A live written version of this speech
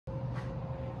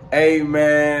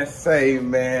Amen. Say,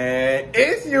 man.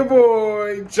 It's your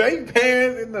boy, J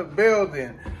Pans in the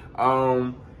building.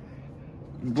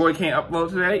 Boy can't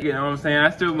upload today, you know what I'm saying? I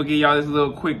still gonna give y'all this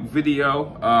little quick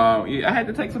video. I had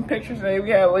to take some pictures today. We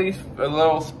had at least a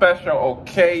little special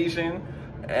occasion.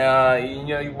 You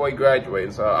know, your boy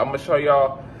graduated, so I'm gonna show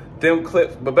y'all them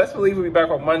clips. But best believe we'll be back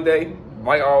on Monday,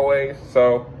 like always.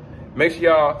 So make sure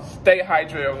y'all stay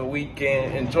hydrated over the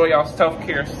weekend. Enjoy y'all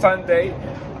self-care Sunday.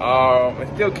 And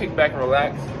still kick back and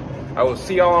relax. I will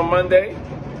see y'all on Monday.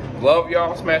 Love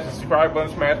y'all. Smash the subscribe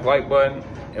button, smash the like button,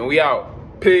 and we out.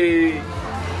 Peace.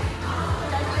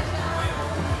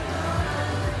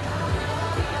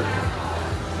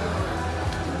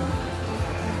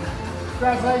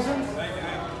 Congratulations.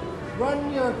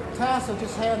 Run your tassel,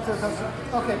 just hand through.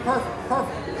 Okay, perfect,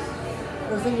 perfect.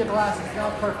 It was in your glasses, now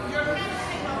it's perfect.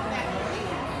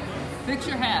 Fix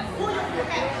your hat.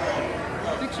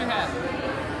 Fix your hat.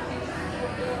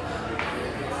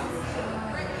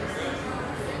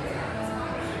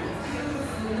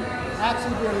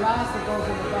 Actually, the elastic goes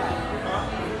in the back.